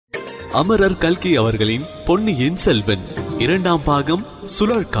அமரர் கல்கி அவர்களின் பொன்னியின் செல்வன் இரண்டாம் பாகம்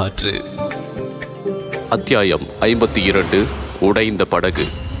சுழற்காற்று. அத்தியாயம் 52. உடைந்த படகு.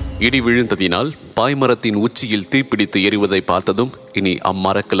 இடி விழுந்ததினால் பாய்மரத்தின் உச்சியில் தீப்பிடித்து எரிவதை பார்த்ததும் இனி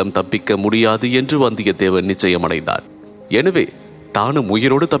அம்மரக்கலம் தப்பிக்க முடியாது என்று வந்தியத்தேவன் நிச்சயமடைந்தார். எனவே தானும்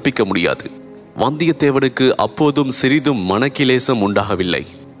உயிரோடு தப்பிக்க முடியாது. வந்தியத்தேவனுக்கு அப்போதும் சிறிதும் மனக்கிலேசம் உண்டாகவில்லை.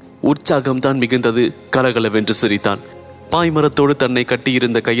 உற்சாகம்தான் மிகுந்தது. கலகலவென்று சிரித்தான். பாய்மரத்தோடு தன்னை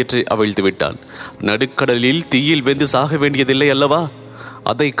கட்டியிருந்த கயிற்றை அவிழ்த்து விட்டான். நடுக்கடலில் தீயில் வெந்து சாக வேண்டியதில்லை அல்லவா?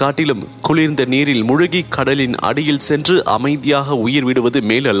 அதை காட்டிலும் குளிர்ந்த நீரில் முழுகி கடலின் அடியில் சென்று அமைதியாக உயிர் விடுவது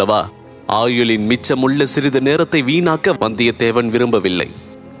மேல் அல்லவா? ஆயுளின் மிச்சமுள்ள சிறிது நேரத்தை வீணாக்க வந்தியத்தேவன் விரும்பவில்லை.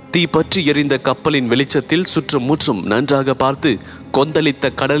 தீ பற்றி எரிந்த கப்பலின் வெளிச்சத்தில் சுற்றும் முற்றும் நன்றாக பார்த்து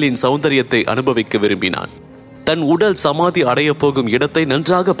கொந்தளித்த கடலின் சௌந்தரியத்தை அனுபவிக்க விரும்பினான். தன் உடல் சமாதி அடைய போகும் இடத்தை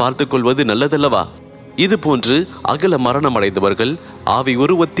நன்றாக பார்த்து கொள்வது நல்லதல்லவா? இது போன்று அகல மரணம் அடைந்தவர்கள் ஆவி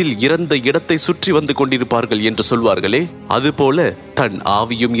உருவத்தில் இறந்த இடத்தை சுற்றி வந்து கொண்டிருப்பார்கள் என்று சொல்வார்களே, அதுபோல தன்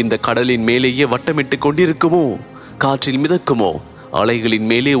ஆவியும் இந்த கடலின் மேலேயே வட்டமிட்டு கொண்டிருக்குமோ? காற்றில் மிதக்குமோ? அலைகளின்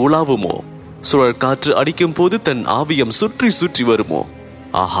மேலே உலாவுமோ? சுழல் காற்று அடிக்கும் போது தன் ஆவியம் சுற்றி சுற்றி வருமோ?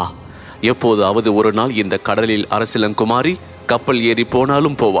 ஆஹா, எப்போதாவது ஒரு நாள் இந்த கடலில் அரசிலங்குமாரி கப்பல் ஏறி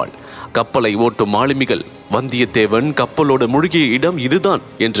போனாலும் போவாள். கப்பலை ஓட்டும் மாலுமிகள் வந்தியத்தேவன் கப்பலோடு முழுகிய இடம் இதுதான்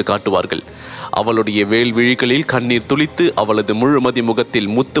என்று காட்டுவார்கள். அவளுடைய வேல்விழிகளில் கண்ணீர் துளித்து அவளது முழுமதி முகத்தில்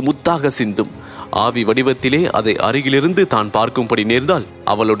முத்து முத்தாக சிந்தும். ஆவி வடிவத்திலே அதை அருகிலிருந்து தான் பார்க்கும்படி நேர்ந்தால்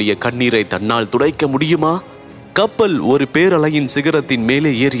அவளுடைய கண்ணீரை தன்னால் துடைக்க முடியுமா? கப்பல் ஒரு பேரலையின் சிகரத்தின்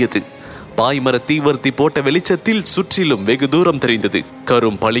மேலே ஏறியது. பாய்மர தீவர்த்தி போட்ட வெளிச்சத்தில் சுற்றிலும் வெகு தூரம் தெரிந்தது.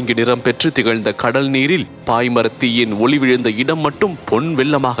 கரும் பளிங்கு நிறம் பெற்று திகழ்ந்த கடல் நீரில் பாய்மர தீயின் ஒளி விழுந்த இடம் மட்டும் பொன்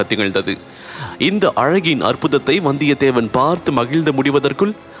வெள்ளமாக திகழ்ந்தது. இந்த அழகின் அற்புதத்தை வந்தியத்தேவன் பார்த்து மகிழ்ந்து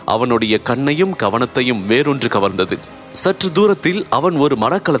முடிவதற்குள் அவனுடைய கண்ணையும் கவனத்தையும் வேறொன்று கவர்ந்தது. சற்று தூரத்தில் அவன் ஒரு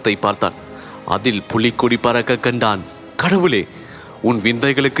மரக்கலத்தை பார்த்தான். அதில் புலிக்கொடி பறக்க கண்டான். கடவுளே, உன்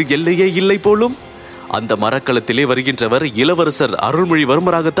விந்தைகளுக்கு எல்லையே இல்லை போலும். அந்த மரக்கலத்திலே வருகின்றவர் இளவரசர்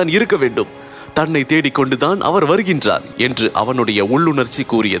அருள்மொழிவர்மராகத்தான் இருக்க வேண்டும். தன்னை தேடிக்கொண்டுதான் அவர் வருகின்றார் என்று அவனுடைய உள்ளுணர்ச்சி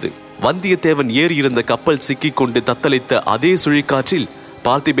கூறியது. வந்தியத்தேவன் ஏறியிருந்த கப்பல் சிக்கிக் கொண்டு தத்தளித்த அதே சுழிக்காற்றில்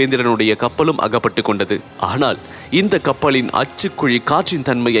பார்த்திபேந்திரனுடைய கப்பலும் அகப்பட்டு கொண்டது. ஆனால் இந்த கப்பலின் அச்சுக்குழி காற்றின்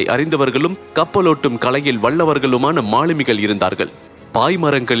தன்மையை அறிந்தவர்களும் கப்பலோட்டும் கலையில் வல்லவர்களுமான மாலுமிகள் இருந்தார்கள்.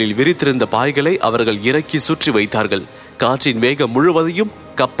 பாய்மரங்களில் விரித்திருந்த பாய்களை அவர்கள் இறக்கி சுற்றி வைத்தார்கள். காற்றின் வேகம் முழுவதையும்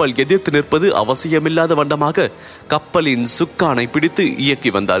கப்பல் எதிர்த்து நிற்பது அவசியமில்லாத வண்ணமாக கப்பலின் சுக்கானை பிடித்து இயக்கி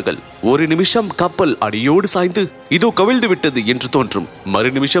வந்தார்கள். ஒரு நிமிஷம் கப்பல் அடியோடு சாய்ந்து இதோ கவிழ்ந்து விட்டது என்று தோன்றும்.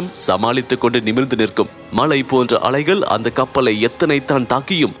 மறு நிமிஷம் சமாளித்துக் கொண்டு நிமிர்ந்து நிற்கும். மலை போன்ற அலைகள் அந்த கப்பலை எத்தனை தான்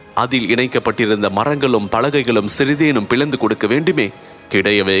தாக்கியும் அதில் இணைக்கப்பட்டிருந்த மரங்களும் பலகைகளும் சிறிதேனும் பிளந்து கொடுக்க வேண்டுமே,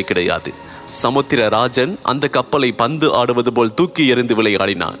 கிடையவே கிடையாது. சமுத்திரராஜன் அந்த கப்பலை பந்து ஆடுவது போல் தூக்கி எறிந்து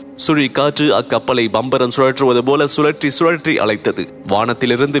விளையாடினான். சுழி காற்று அக்கப்பலை பம்பரம் சுழற்றுவது போல சுழற்றி சுழற்றி அழைத்தது.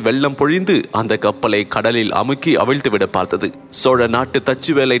 வானத்திலிருந்து வெள்ளம் பொழிந்து அந்த கப்பலை கடலில் அமுக்கி அவிழ்த்துவிட பார்த்தது. சோழ நாட்டு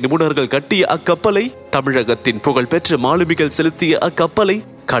தச்சு வேலை நிபுணர்கள் கட்டிய அக்கப்பலை, தமிழகத்தின் புகழ்பெற்ற மாலுமிகள் செலுத்திய அக்கப்பலை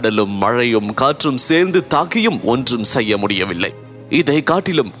கடலும் மழையும் காற்றும் சேர்ந்து தாக்கியும் ஒன்றும் செய்ய முடியவில்லை. இதை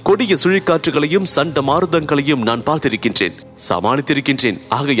காட்டிலும் கொடிய சுழிக்காற்றுகளையும் சண்ட மாருதங்களையும் நான் பார்த்திருக்கின்றேன், சமாளித்திருக்கின்றேன்.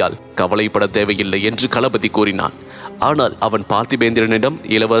 ஆகையால் கவலைப்பட தேவையில்லை என்று களபதி கூறினான். ஆனால் அவன் பார்த்திபேந்திரனிடம்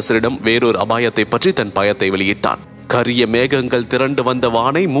இளவரசரிடம் வேறொரு அபாயத்தை பற்றி தன் பயத்தை வெளியிட்டான். கரிய மேகங்கள் திரண்டு வந்த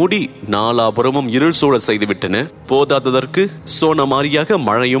வானை மூடி நாலாபுரமும் இருள் சூழ செய்துவிட்டன. போதாததற்கு சோனமாரியாக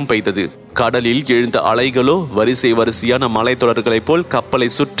மழையும் பெய்தது. கடலில் எழுந்த அலைகளோ வரிசை வரிசையான மலைத்தொடர்களைப் போல் கப்பலை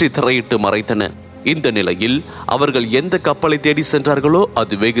சுற்றி திரையிட்டு மறைத்தன. இந்த நிலையில் அவர்கள் எந்த கப்பலை தேடி சென்றார்களோ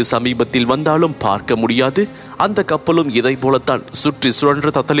அது வெகு சமீபத்தில் வந்தாலும் பார்க்க முடியாது. அந்த கப்பலும் இதை போலத்தான் சுற்றி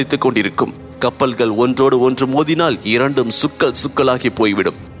சுழன்று தத்தளித்துக் கொண்டிருக்கும். கப்பல்கள் ஒன்றோடு ஒன்று மோதினால் இரண்டும் சுக்கல் சுக்கலாகி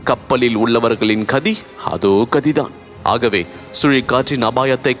போய்விடும். கப்பலில் உள்ளவர்களின் கதி அதோ கதிதான். ஆகவே சுழிக்காற்றின்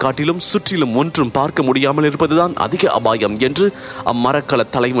அபாயத்தை காட்டிலும் சுற்றிலும் ஒன்றும் பார்க்க முடியாமல் இருப்பதுதான் அதிக அபாயம் என்று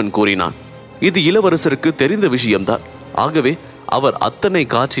அம்மரக்கல தலைவன் கூறினான். இது இளவரசருக்கு தெரிந்த விஷயம்தான். ஆகவே அவர் அத்தனை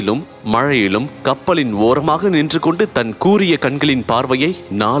காற்றிலும் மழையிலும் கப்பலின் ஓரமாக நின்று கொண்டு தன் கூரிய கண்களின் பார்வையை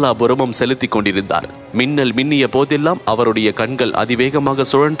நாலாபுரமும் செலுத்தி கொண்டிருந்தார். மின்னல் மின்னிய போதெல்லாம் அவருடைய கண்கள் அதிவேகமாக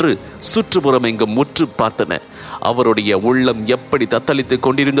சுழன்று சுற்றுப்புறம் எங்கும் முற்று பார்த்தன. அவருடைய உள்ளம் எப்படி தத்தளித்துக்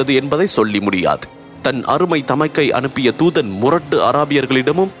கொண்டிருந்தது என்பதை சொல்லி முடியாது. தன் அருமை தமக்கை அனுப்பிய தூதன் முரட்டு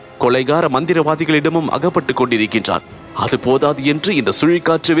அராபியர்களிடமும் கொலைகார மந்திரவாதிகளிடமும் அகப்பட்டு கொண்டிருக்கின்றான். அது போதாது என்று இந்த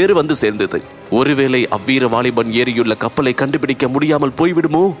சுழிக்காற்று வேறு வந்து சேர்ந்தது. ஒருவேளை அவ்வீர வாலிபன் ஏறியுள்ள கப்பலை கண்டுபிடிக்க முடியாமல்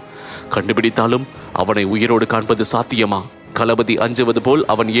போய்விடுமோ? கண்டுபிடித்தாலும் அவனை உயிரோடு காண்பது சாத்தியமா? களபதி அஞ்சுவது போல்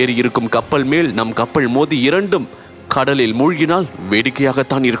அவன் ஏறி இருக்கும் கப்பல் மேல் நம் கப்பல் மோதி இரண்டும் கடலில் மூழ்கினால்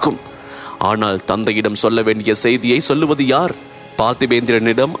வேடிக்கையாகத்தான் இருக்கும். ஆனால் தந்தையிடம் சொல்ல வேண்டிய செய்தியை சொல்லுவது யார்?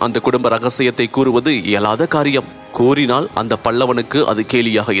 பார்த்திபேந்திரனிடம் அந்த குடும்ப ரகசியத்தை கூறுவது இயலாத காரியம். கூறினால் அந்த பல்லவனுக்கு அது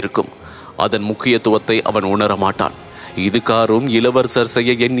கேலியாக இருக்கும். அதன் முக்கியத்துவத்தை அவன் உணர மாட்டான். இதுகாரும் இளவரசர்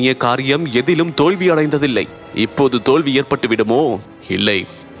செய்ய எண்ணிய காரியம் எதிலும் தோல்வி அடைந்ததில்லை. இப்போது தோல்வி ஏற்பட்டு விடுமோ? இல்லை,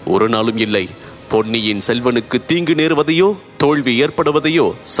 ஒரு நாளும் இல்லை. பொன்னியின் செல்வனுக்கு தீங்கு நேருவதையோ தோல்வி ஏற்படுவதையோ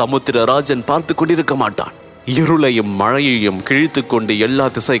சமுத்திரராஜன் பார்த்து கொண்டிருக்க மாட்டான். இருளையும் மழையையும் கிழித்து கொண்டு எல்லா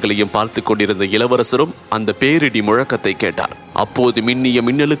திசைகளையும் பார்த்து கொண்டிருந்த இளவரசரும் அந்த பேரிடி முழக்கத்தை கேட்டார். அப்போது மின்னிய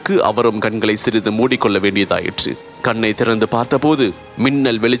மின்னலுக்கு அவரும் கண்களை சிறிது மூடிக்கொள்ள வேண்டியதாயிற்று. கண்ணை திறந்து பார்த்தபோது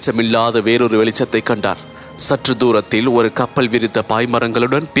மின்னல் வெளிச்சமில்லாத வேறொரு வெளிச்சத்தை கண்டார். சற்று தூரத்தில் ஒரு கப்பல் விரித்த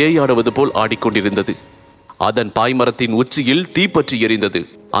பாய்மரங்களுடன் பேயாடுவது போல் ஆடிக்கொண்டிருந்தது. அதன் பாய்மரத்தின் உச்சியில் தீப்பற்றி எரிந்தது.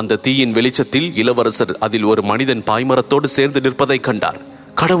 அந்த தீயின் வெளிச்சத்தில் இளவரசர் அதில் ஒரு மனிதன் பாய்மரத்தோடு சேர்ந்து நிற்பதை கண்டார்.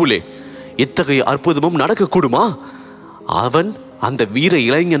 கடவுளே, இத்தகைய அற்புதமும் நடக்கக்கூடுமா? அவன் அந்த வீர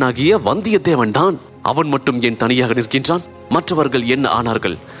இளைஞனாகிய வந்தியத்தேவன் தான். அவன் மட்டும் ஏன் தனியாக நிற்கின்றான்? மற்றவர்கள் என்ன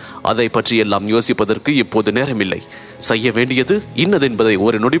ஆனார்கள்? அதை பற்றி எல்லாம் யோசிப்பதற்கு இப்போது நேரமில்லை. செய்ய வேண்டியது இன்னதென்பதை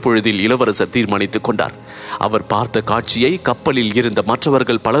ஒரு நொடி பொழுதில் இளவரசர் தீர்மானித்துக் கொண்டார். அவர் பார்த்த காட்சியை கப்பலில் இருந்த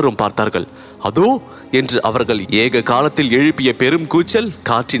மற்றவர்கள் பலரும் பார்த்தார்கள். அதோ என்று அவர்கள் ஏக காலத்தில் எழுப்பிய பெரும் கூச்சல்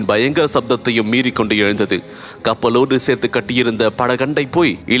காற்றின் பயங்கர சப்தத்தையும் மீறிக்கொண்டு எழுந்தது. கப்பலோடு சேர்த்து கட்டியிருந்த படகண்டை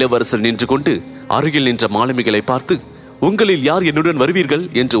போய் இளவரசர் நின்று கொண்டு அருகில் நின்ற மாலுமிகளை பார்த்து, உங்களில் யார் என்னுடன் வருவீர்கள்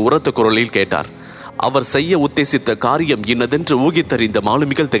என்று உரத்த குரலில் கேட்டார். அவர் செய்ய உத்தேசித்த காரியம் இன்னதென்று ஊகித்தறிந்த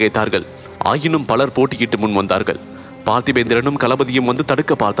மாலுமிகள் திகைத்தார்கள். ஆயினும் பலர் போட்டியிட்டு முன் வந்தார்கள். பார்த்திபேந்திரனும் களபதியும் வந்து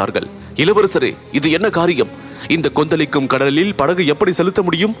தடுக்க பார்த்தார்கள். இளவரசரே, இது என்ன காரியம்? இந்த கொந்தளிக்கும் கடலில் படகு எப்படி செலுத்த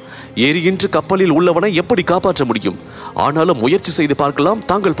முடியும்? ஏறியின்று கப்பலில் உள்ளவனை எப்படி காப்பாற்ற முடியும்? ஆனாலும் முயற்சி செய்து பார்க்கலாம்,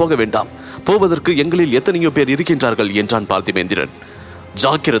 தாங்கள் போக வேண்டாம். போவதற்கு எங்களில் எத்தனையோ பேர் இருக்கின்றார்கள் என்றான் பார்த்திபேந்திரன்.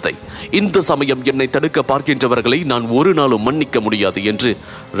 ஜாக்கிரதை, இந்த சமயம் என்னை தடுக்க பார்க்கின்றவர்களை நான் ஒரு நாளும் மன்னிக்க முடியாது என்று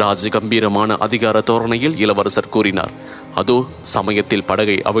ராஜகம்பீரமான அதிகார தோரணையில் இளவரசர் கூறினார். அதோ சமயத்தில்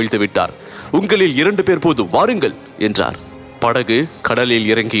படகை அவிழ்த்து விட்டார். உங்களில் 2 பேர் போதும், வாருங்கள் என்றார். படகு கடலில்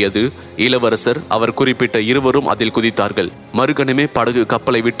இறங்கியது. இளவரசர், அவர் குறிப்பிட்ட இருவரும் அதில் குதித்தார்கள். மறுகணமே படகு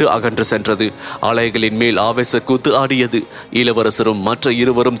கப்பலை விட்டு அகன்று சென்றது. அலைகளின் மேல் ஆவேச கூத்து ஆடியது. இளவரசரும் மற்ற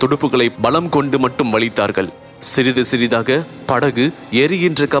இருவரும் துடுப்புகளை பலம் கொண்டு மட்டும் வலித்தார்கள். சிறிது சிறிதாக படகு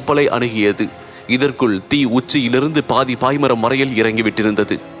எரிகின்ற கப்பலை அணுகியது. இதற்குள் தீ உச்சியிலிருந்து பாதி பாய்மரம் வரையில்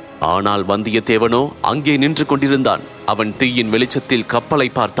இறங்கிவிட்டிருந்தது. ஆனால் வந்தியத்தேவனோ அங்கே நின்று கொண்டிருந்தான். அவன் தீயின் வெளிச்சத்தில் கப்பலை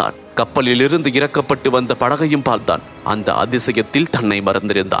பார்த்தான். கப்பலிலிருந்து இறக்கப்பட்டு வந்த படகையும் பார்த்தான். அந்த அதிசயத்தில் தன்னை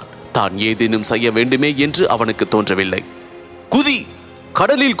மறந்திருந்தான். தான் ஏதேனும் செய்ய வேண்டுமே என்று அவனுக்கு தோன்றவில்லை. குதி,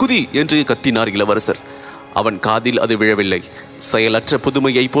 கடலில் குதி என்று கத்தினார் இளவரசர். அவன் காதில் அது விழவில்லை. செயலற்ற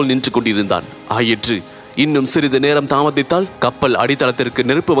புதுமையை போல் நின்று கொண்டிருந்தான். ஆயிற்று. இன்னும் சிறிது நேரம் தாமதித்தால் கப்பல் அடித்தளத்திற்கு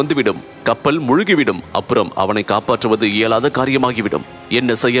நெருப்பு வந்துவிடும். கப்பல் முழுகிவிடும். அப்புறம் அவனை காப்பாற்றுவது இயலாத காரியமாகிவிடும்.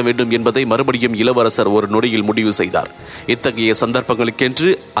 என்ன செய்ய வேண்டும் என்பதை மறுபடியும் இளவரசர் ஒரு நொடியில் முடிவு செய்தார். இத்தகைய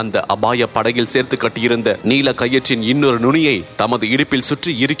சந்தர்ப்பங்களுக்கென்று அந்த அபாய படகில் சேர்த்து கட்டியிருந்த நீல கயிற்றின் இன்னொரு நுனியை தமது இடுப்பில்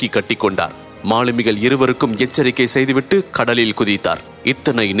சுற்றி இறுக்கி கட்டி கொண்டார். மாலுமிகள் இருவருக்கும் எச்சரிக்கை செய்துவிட்டு கடலில் குதித்தார்.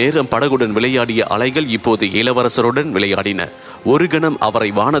 இத்தனை நேரம் படகுடன் விளையாடிய அலைகள் இப்போது இளவரசருடன் விளையாடின. ஒரு கணம் அவரை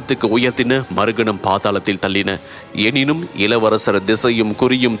வானத்துக்கு உயர்த்தின, மறுகணம் பாதாளத்தில் தள்ளின. எனினும் இளவரசர் திசையும்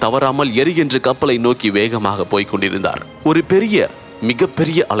குறியும் தவறாமல் எரிகின்ற கப்பலை நோக்கி வேகமாக போய்க் கொண்டிருந்தார். ஒரு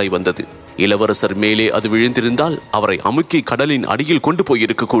மிகப்பெரிய அலை வந்தது. இளவரசர் மேலே அது விழுந்திருந்தால் அவரை அமுக்கி கடலின் அடியில் கொண்டு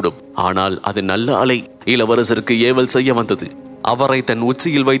போயிருக்க கூடும். ஆனால் அது நல்ல அலை. இளவரசருக்கு ஏவல் செய்ய வந்தது. அவரை தன்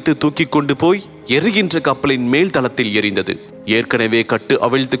உச்சியில் வைத்து தூக்கி கொண்டு போய் எரிகின்ற கப்பலின் மேல் தளத்தில் எரிந்தது. ஏற்கனவே கட்டு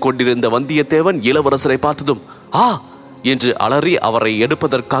அவிழ்த்து கொண்டிருந்த வந்தியத்தேவன் இளவரசரை பார்த்ததும் ஆ என்று அலறி அவரை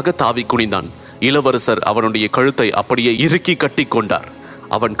எடுப்பதற்காக தாவி குனிந்தான். இளவரசர் அவனுடைய கழுத்தை அப்படியே இறுக்கி கட்டி கொண்டார்.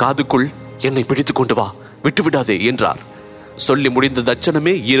 அவன் காதுக்குள், என்னை பிடித்து கொண்டு வா, விட்டுவிடாதே என்றார். சொல்லி முடிந்த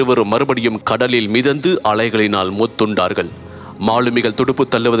தட்சணமே இருவரும் மறுபடியும் கடலில் மிதந்து அலைகளினால் மொத்துண்டார்கள். மாலுமிகள் துடுப்பு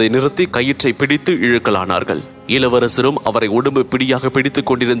தள்ளுவதை நிறுத்தி கயிற்றை பிடித்து இழுக்கலானார்கள். இளவரசரும் அவரை உடம்பு பிடியாக பிடித்துக்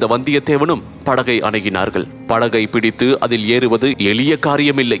கொண்டிருந்த வந்தியத்தேவனும் படகை அணுகினார்கள். படகை பிடித்து அதில் ஏறுவது எளிய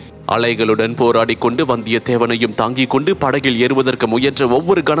காரியமில்லை. அலைகளுடன் போராடி கொண்டு வந்தியத்தேவனையும் தாங்கிக் கொண்டு படகில் ஏறுவதற்கு முயன்ற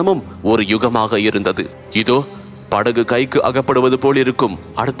ஒவ்வொரு கணமும் ஒரு யுகமாக இருந்தது. இதோ படகு கைக்கு அகப்படுவது போல் இருக்கும்.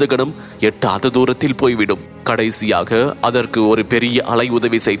 அடுத்த கணம் எட்டாத தூரத்தில் போய்விடும். கடைசியாக அதற்கு ஒரு பெரிய அலை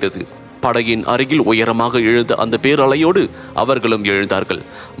உதவி செய்தது. படகின் அருகில் உயரமாக எழுந்த அந்த பேரலையோடு அவர்களும் எழுந்தார்கள்.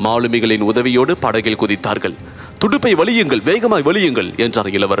 மாலுமிகளின் உதவியோடு படகில் குதித்தார்கள். துடுப்பை வலியுங்கள், வேகமாய் வலியுங்கள் என்றார்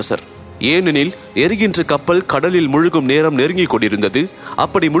இளவரசர். ஏனெனில் எரிகின்ற கப்பல் கடலில் முழுகும் நேரம் நெருங்கிக் கொண்டிருந்தது.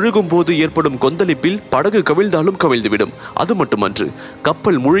 அப்படி முழுகும் போது ஏற்படும் கொந்தளிப்பில் படகு கவிழ்ந்தாலும் கவிழ்ந்துவிடும். அது மட்டுமன்று,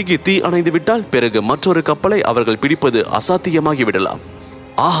 கப்பல் முழுகி தீ அணைந்து விட்டால் பிறகு மற்றொரு கப்பலை அவர்கள் பிடிப்பது அசாத்தியமாகிவிடலாம்.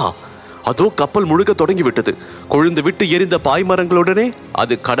 ஆஹா, அதோ கப்பல் முழுக தொடங்கிவிட்டது. கொழுந்து விட்டு எரிந்த பாய்மரங்களுடனே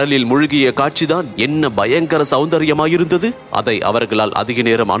அது கடலில் முழுகிய காட்சிதான் என்ன பயங்கர சௌந்தரியமாயிருந்தது. அதை அவர்களால் அதிக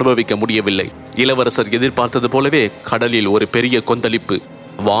நேரம் அனுபவிக்க முடியவில்லை. இளவரசர் எதிர்பார்த்தது போலவே கடலில் ஒரு பெரிய கொந்தளிப்பு.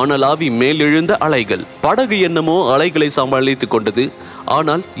 வானலாவி மேலெழுந்த அலைகள். படகு என்னமோ அலைகளை சமாளித்துக் கொண்டது.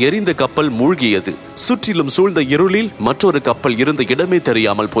 ஆனால் எரிந்த கப்பல் மூழ்கியது. சுற்றிலும் சூழ்ந்த இருளில் மற்றொரு கப்பல் இருந்த இடமே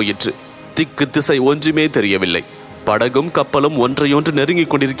தெரியாமல் போயிற்று. திக்கு திசை ஒன்றுமே தெரியவில்லை. படகும் கப்பலும் ஒன்றையொன்று நெருங்கிக்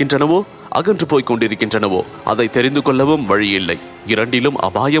கொண்டிருக்கின்றனவோ அகன்று போய்க் கொண்டிருக்கின்றனவோ அதை தெரிந்து கொள்ளவும் வழியில்லை. இரண்டிலும்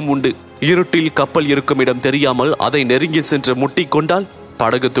அபாயம் உண்டு. இருட்டில் கப்பல் இருக்கும் இடம் தெரியாமல் அதை நெருங்கி சென்று முட்டிக்கொண்டால்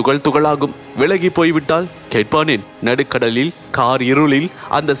படகு துகள் துகளாகும். விலகி போய்விட்டால் கேட்பானேன்? நடுக்கடலில் கார் இருளில்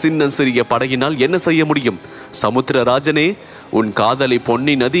அந்த சின்ன சிறிய படகினால் என்ன செய்ய முடியும்? சமுத்திரராஜனே, உன் காதலை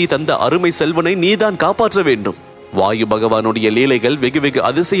பொன்னி நதி தந்த அருமை செல்வனை நீதான் காப்பாற்ற வேண்டும். வாயு பகவானுடைய லீலைகள் வெகு வெகு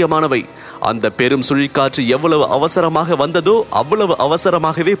அதிசயமானவை. அந்த பெரும் சுழிக்காற்று எவ்வளவு அவசரமாக வந்ததோ அவ்வளவு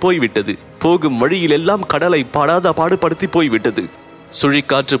அவசரமாகவே போய்விட்டது. போகும் வழியில் எல்லாம் கடலை படாத பாடுபடுத்தி போய்விட்டது.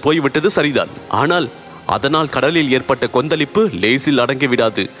 சுழிக்காற்று போய்விட்டது சரிதான். ஆனால் அதனால் கடலில் ஏற்பட்ட கொந்தளிப்பு லேசில்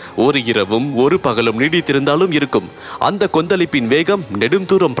அடங்கிவிடாது. ஒரு இரவும் ஒரு பகலும் நீடித்திருந்தாலும் இருக்கும். அந்த கொந்தளிப்பின் வேகம் நெடும்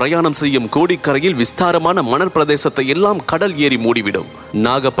தூரம் பிரயாணம் செய்யும் கோடிக்கரையில் விஸ்தாரமான மணல் பிரதேசத்தை எல்லாம் கடல் ஏறி மூடிவிடும்.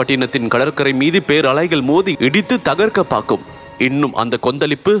 நாகப்பட்டினத்தின் கடற்கரை மீது பேரலைகள் மோதி இடித்து தகர்க்க பார்க்கும். இன்னும் அந்த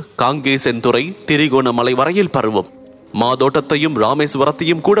கொந்தளிப்பு காங்கேசன்துறை திரிகோணமலை வரையில் பரவும். மாதோட்டத்தையும்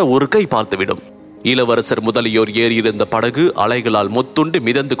ராமேஸ்வரத்தையும் கூட ஒரு கை பார்த்துவிடும். இளவரசர் முதலியோர் ஏறியிருந்த படகு அலைகளால் மொத்துண்டு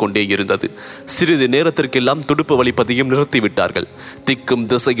மிதந்து கொண்டே இருந்தது. சிறிது நேரத்திற்கெல்லாம் துடுப்பு வலிப்பதையும் நிறுத்திவிட்டார்கள். திக்கும்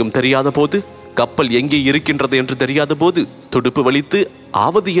திசையும் தெரியாத போது, கப்பல் எங்கே இருக்கின்றது என்று தெரியாத போது துடுப்பு வலித்து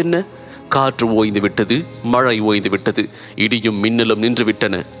ஆவது என்ன? காற்று ஓய்ந்து விட்டது, மழை ஓய்ந்து விட்டது, இடியும் மின்னலும் நின்று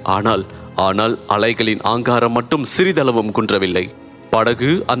விட்டன. ஆனால் அலைகளின் ஆங்காரம் மட்டும் சிறிதளவும் குன்றவில்லை. படகு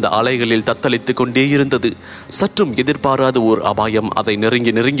அந்த அலைகளில் தத்தளித்துக் கொண்டே இருந்தது. சற்றும் எதிர்பாராத ஓர் அபாயம் அதை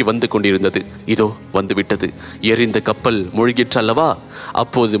நெருங்கி வந்து கொண்டிருந்தது. இதோ வந்துவிட்டது. எரிந்த கப்பல் மூழ்கிற்றல்லவா?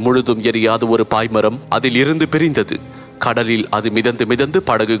 அப்போது முழுதும் எரியாத ஒரு பாய்மரம் அதில் இருந்து பிரிந்தது. கடலில் அது மிதந்து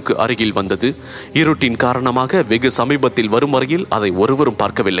படகுக்கு அருகில் வந்தது. இருட்டின் காரணமாக வெகு சமீபத்தில் வரும் வரையில் அதை ஒருவரும்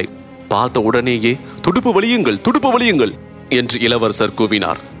பார்க்கவில்லை. பார்த்த உடனேயே துடுப்பு வலியுங்கள் என்று இளவரசர்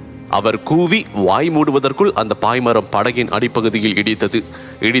கூவினார். அவர் கூவி வாய் மூடுவதற்குள் அந்த பாய்மரம் படகின் அடிப்பகுதியில் இடித்தது.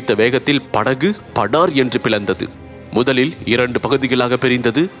 இடித்த வேகத்தில் படகு படார் என்று பிளந்தது. முதலில் 2 பகுதிகளாக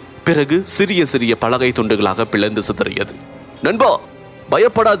பிரிந்தது. பிறகு சிறிய சிறிய பலகை துண்டுகளாக பிளந்து சிதறியது. நண்பா,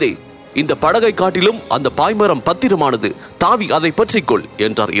 பயப்படாதே. இந்த படகை காட்டிலும் அந்த பாய்மரம் பத்திரமானது. தாவி அதை பற்றிக்கொள்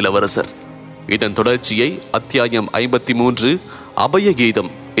என்றார் இளவரசர். இதன் தொடர்ச்சியை அத்தியாயம் 53 அபய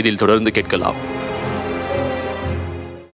கீதம் இதில் தொடர்ந்து கேட்கலாம்.